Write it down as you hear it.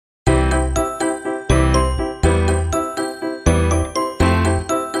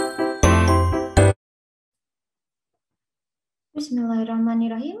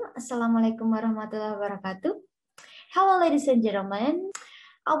Bismillahirrahmanirrahim. Assalamualaikum warahmatullahi wabarakatuh. Hello, ladies and gentlemen.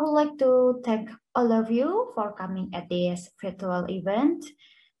 I would like to thank all of you for coming at this virtual event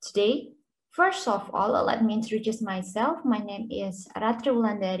today. First of all, let me introduce myself. My name is Ratri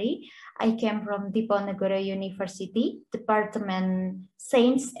Wulandari. I came from Diponegoro University, Department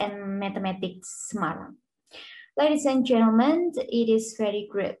Science and Mathematics, Semarang. Ladies and gentlemen, it is very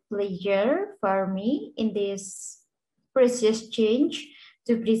great pleasure for me in this precious change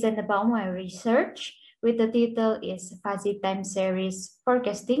to present about my research, with the title is Fuzzy Time Series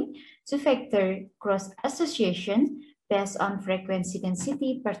Forecasting Two-Factor Cross Association based on Frequency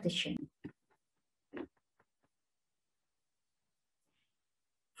Density Partition.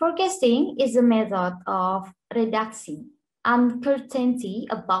 Forecasting is a method of reducing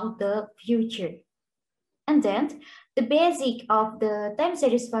uncertainty about the future. And then, the basic of the time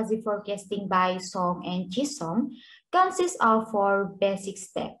series fuzzy forecasting by Song and Ji-song consists of 4 basic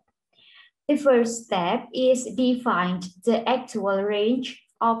steps. The first step is define the actual range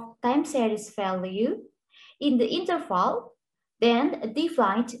of time series value in the interval, then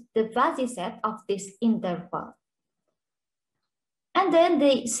define the fuzzy set of this interval. And then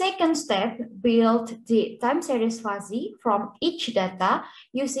the second step, build the time series fuzzy from each data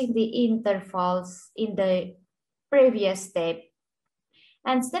using the intervals in the previous step.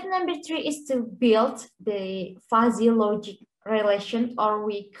 And step number 3 is to build the fuzzy logic relation, or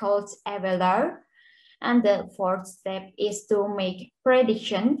we call it AFER. And the fourth step is to make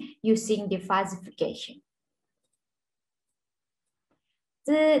prediction using the fuzzification.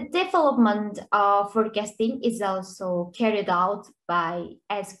 The development of forecasting is also carried out by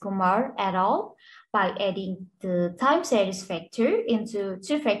S. Kumar et al. By adding the time series factor into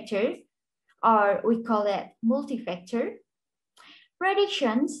two-factor, or we call it multi-factor.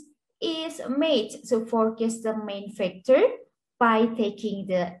 Predictions is made to forecast the main factor by taking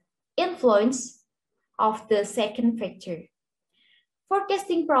the influence of the second factor.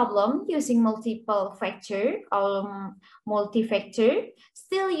 Forecasting problem using multiple factor or multi-factor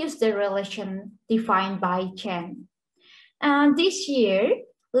still use the relation defined by Chen. And this year,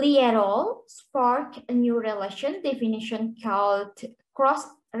 Li et al. Sparked a new relation definition called cross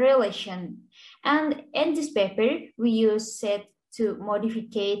relation. And in this paper, we use it to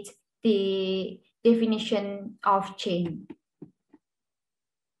modify the definition of chain.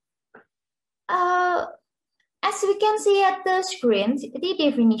 As we can see at the screen, the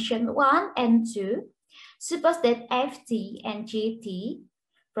definition 1 and 2 suppose that Ft and Gt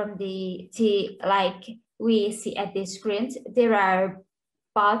from the T, like we see at the screen, there are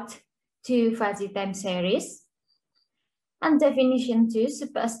both two fuzzy time series. And definition 2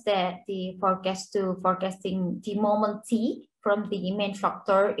 suppose that the forecasting the moment T from the main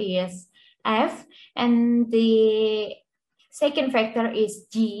factor is F, and the second factor is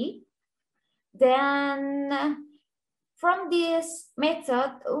G. Then from this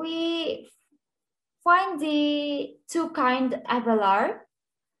method, we find the two kind AFER.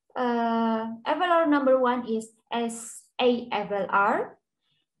 AFER number 1 is SA-AFER.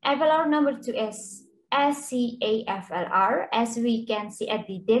 AFER number 2 is SCA-AFER, as we can see at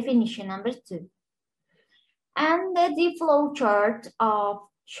the definition number 2. And the flow chart of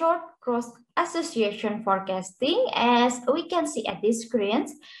short cross association forecasting, as we can see at this screen,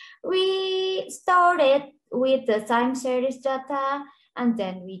 we started with the time series data, and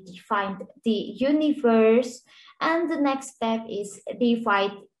then we defined the universe, and the next step is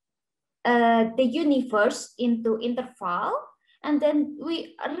divide the universe into interval, and then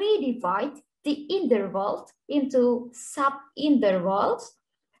we redivide the intervals into sub-intervals,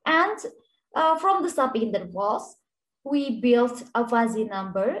 and from the sub-intervals, we built a fuzzy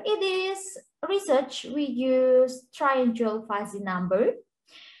number. It is research, we use triangle fuzzy number.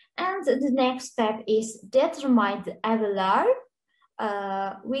 And the next step is determine the AFER.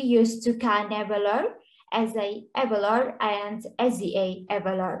 We use two kind AFER, SA-AFER and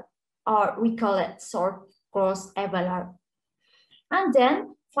SCA-AFER, or we call it short cross AFER. And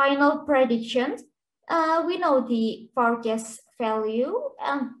then final predictions. We know the forecast value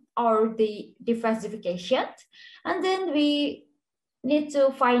and or the diversification, and then we need to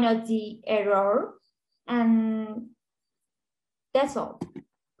find out the error, and that's all.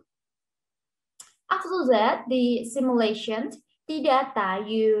 After that, the simulation, the data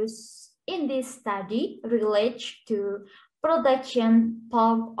used in this study relates to production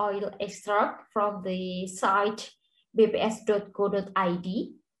palm oil extract from the site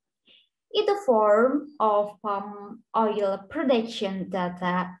bps.co.id in the form of palm oil production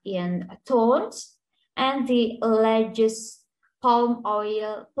data in tons, and the largest palm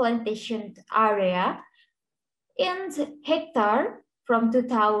oil plantation area in hectare from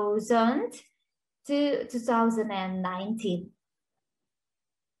 2000 to 2019.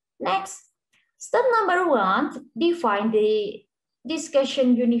 Next, step number 1, define the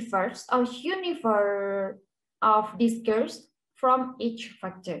discussion universe or universe of discourse from each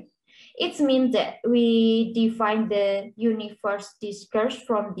factor. It means that we define the universe discourse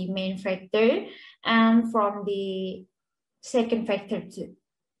from the main factor and from the second factor too,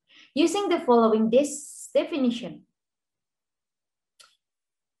 using the following this definition.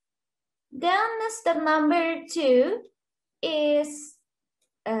 Then step number 2 is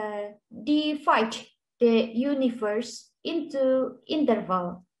divide the universe into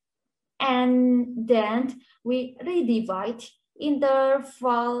interval, and then we redivide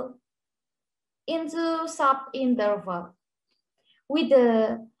interval into sub-interval with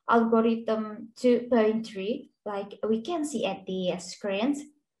the algorithm 2.3, like we can see at the screen.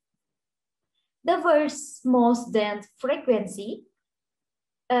 The first most dense frequency,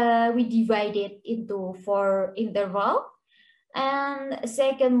 we divide it into 4 interval, and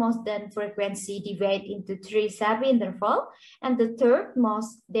second most dense frequency divide into 3 sub-interval, and the third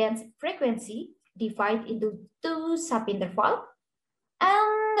most dense frequency divide into 2 sub-interval,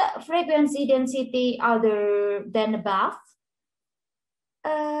 and frequency density other than above,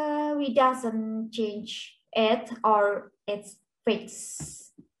 we doesn't change it or it's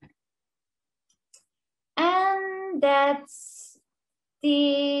fixed. And that's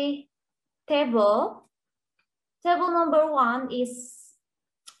the table. Table number 1 is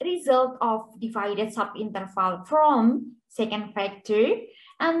result of divided subinterval from second factor,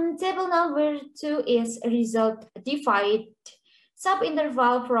 and table number 2 is result divide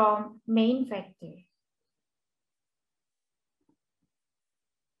subinterval from main factor.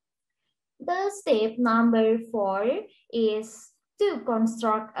 The step number 4 is to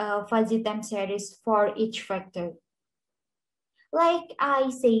construct a fuzzy time series for each factor. Like I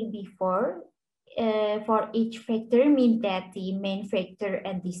said before, for each factor mean that the main factor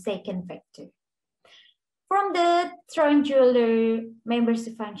and the second factor. From the triangular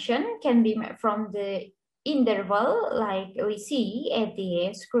membership function can be made from the interval like we see at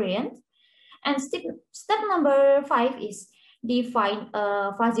the screen. And step number 5 is define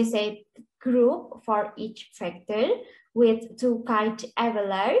a fuzzy set group for each factor with 2 kind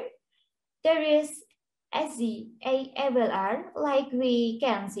AFER. There is as the AFER, like we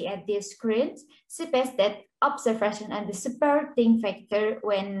can see at this screen, supposed that observation and the supporting factor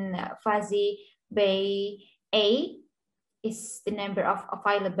when fuzzy by A is the number of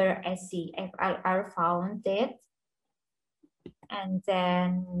available as the AFER found it. And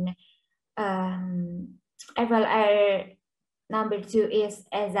then AFER number 2 is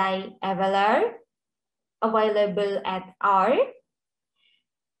as AFER available at R.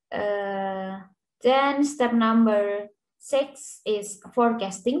 Then step number 6 is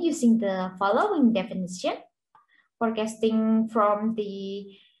forecasting using the following definition. Forecasting from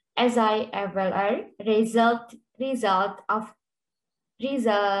the AFER result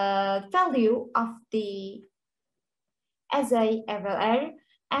value of the AFER,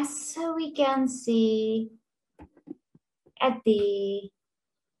 as we can see at the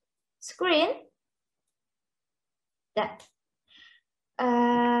screen that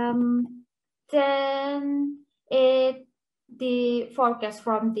then the forecast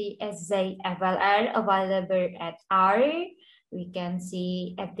from the AFER available at R, we can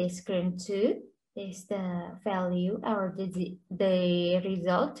see at the screen too. This is the value or the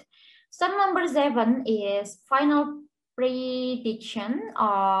result. Step number 7 is final prediction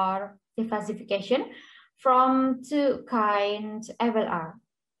or the classification from 2 kinds AFER.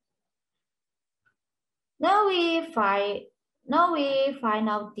 Now we find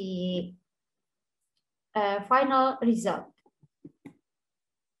out the final result.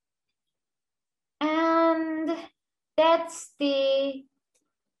 And that's the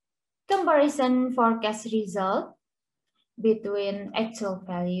comparison forecast result between actual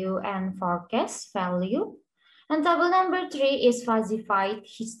value and forecast value. And table number 3 is falsified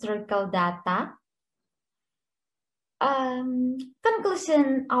historical data.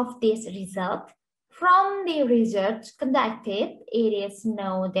 Conclusion of this result. From the research conducted, it is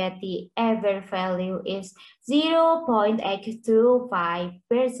known that the AFER value is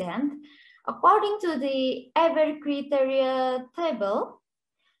 0.825%. According to the AFER criteria table,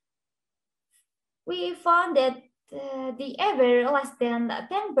 we found that the AFER less than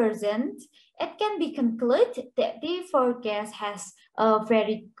 10%, it can be concluded that the forecast has a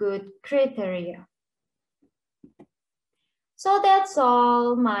very good criteria. So that's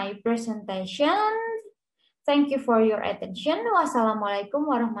all my presentation. Thank you for your attention. Wassalamualaikum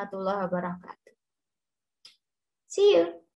warahmatullahi wabarakatuh. See you.